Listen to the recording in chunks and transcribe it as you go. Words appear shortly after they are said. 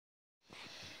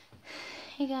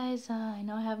Hey guys, I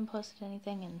know I haven't posted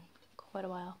anything in quite a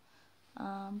while,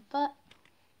 but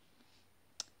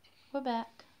we're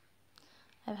back.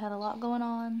 I've had a lot going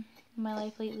on in my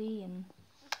life lately and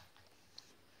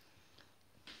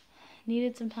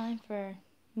needed some time for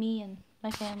me and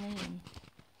my family and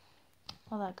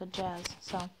all that good jazz.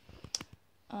 So,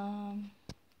 I'm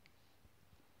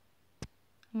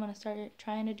gonna start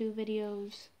trying to do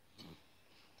videos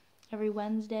every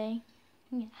Wednesday.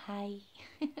 Hi.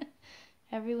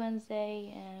 Every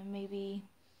Wednesday and maybe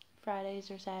Fridays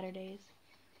or Saturdays.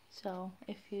 So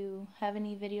if you have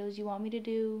any videos you want me to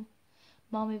do,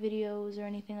 mommy videos or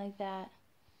anything like that,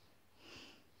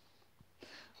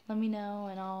 let me know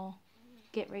and I'll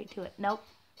get right to it. Nope.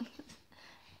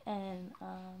 And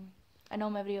I know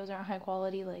my videos aren't high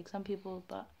quality like some people,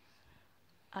 but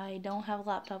I don't have a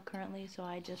laptop currently, so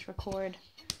I just record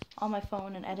on my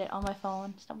phone and edit on my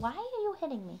phone. Stop. Why are you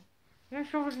hitting me? You're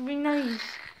supposed to be nice.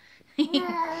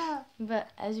 But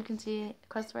as you can see,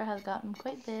 Christopher has gotten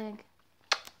quite big.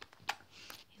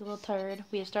 He's a little turd.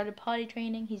 We have started potty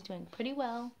training. He's doing pretty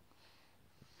well.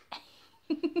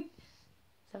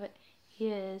 So he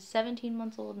is 17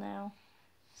 months old now.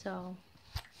 So,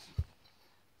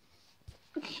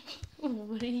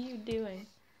 what are you doing?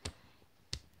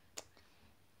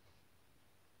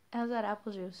 How's that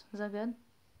apple juice? Is that good?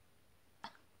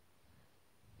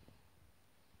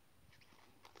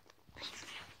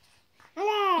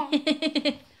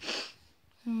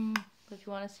 If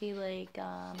you want to see like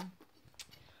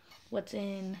what's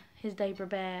in his diaper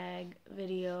bag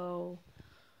video,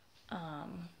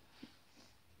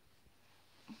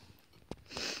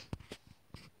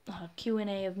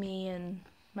 Q&A of me and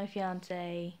my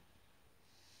fiance,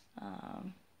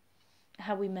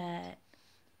 how we met,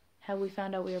 how we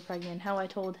found out we were pregnant, how I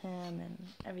told him and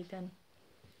everything.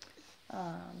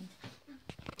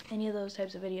 Any of those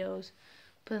types of videos,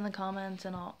 put in the comments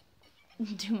and I'll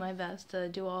do my best to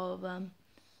do all of them.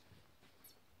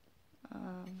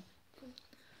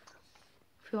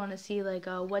 If you want to see like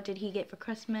what did he get for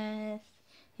Christmas,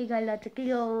 he got lots of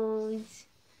clothes,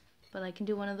 but I can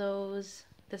do one of those.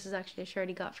 This is actually a shirt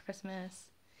he got for Christmas.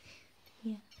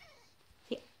 Yeah,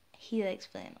 he likes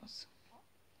flannels.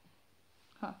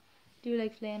 Huh? Do you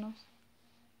like flannels?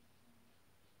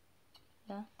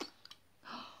 Yeah.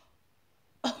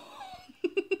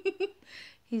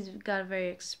 He's got a very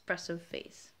expressive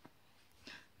face.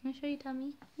 I'm gonna show you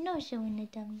tummy. No showing the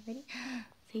tummy, ready?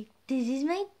 Say, this is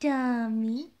my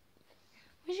tummy.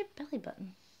 Where's your belly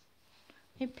button?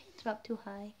 Your pants are up too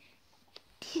high.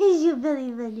 Here's your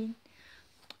belly button.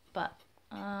 But,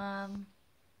 other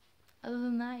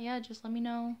than that, yeah, just let me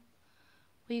know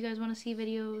what you guys want to see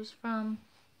videos from.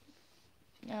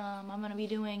 I'm gonna be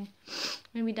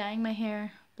dyeing my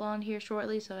hair blonde here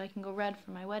shortly so I can go red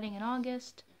for my wedding in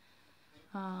August.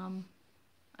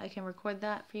 I can record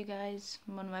that for you guys.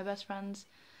 One of my best friends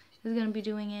is gonna be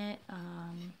doing it.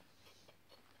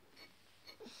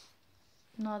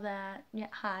 And all that. Yeah,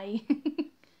 hi.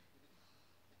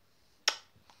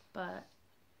 But,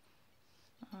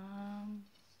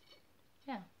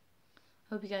 yeah.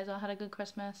 Hope you guys all had a good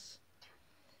Christmas.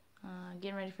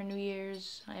 Getting ready for New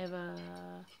Year's. I have a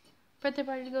birthday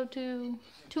party to go to.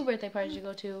 2 birthday parties to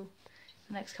go to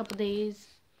the next couple days.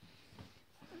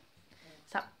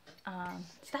 Stop.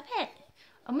 Stop it.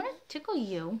 I'm gonna tickle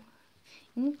you.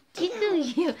 Tickle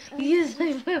you. Yes,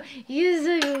 I will. Yes,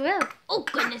 I will. Oh,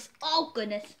 goodness. Oh,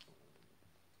 goodness.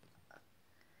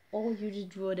 Oh, you just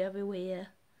drew it everywhere.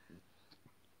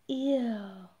 Ew.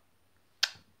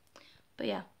 But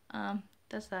yeah,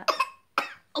 that's that.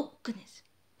 Oh, goodness.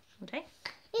 Okay.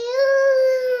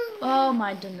 Oh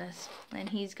my goodness. And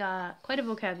he's got quite a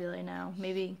vocabulary now.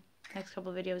 Maybe next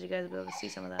couple of videos you guys will be able to see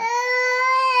some of that.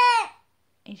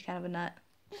 He's kind of a nut.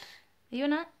 Are you a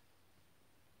nut?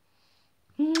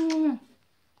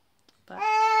 But,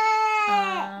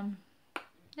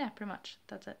 yeah, pretty much.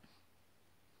 That's it.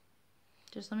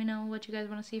 Just let me know what you guys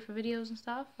want to see for videos and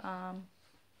stuff. Oh,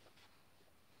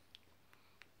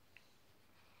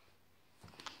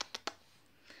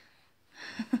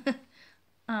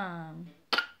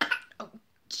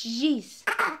 jeez.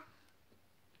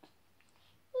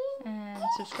 And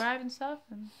subscribe and stuff.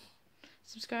 And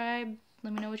subscribe.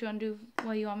 Let me know what you want to do,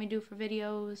 what you want me to do for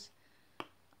videos.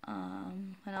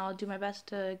 And I'll do my best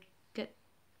to get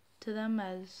to them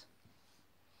as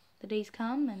the days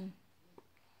come. And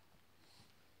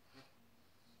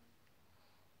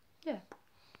yeah.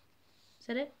 Is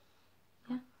that it?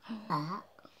 Yeah.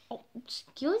 Oh,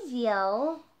 excuse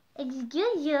you.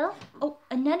 Excuse you. Oh,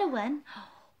 another one.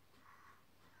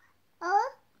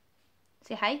 Oh.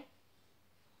 Say hi.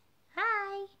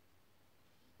 Hi.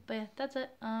 But yeah, that's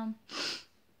it.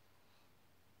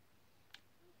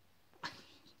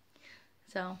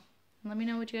 So, let me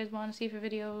know what you guys want to see for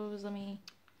videos. Let me,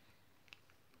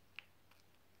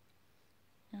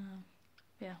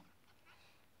 yeah.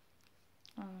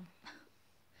 But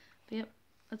yep,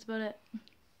 that's about it.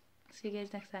 See you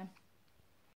guys next time.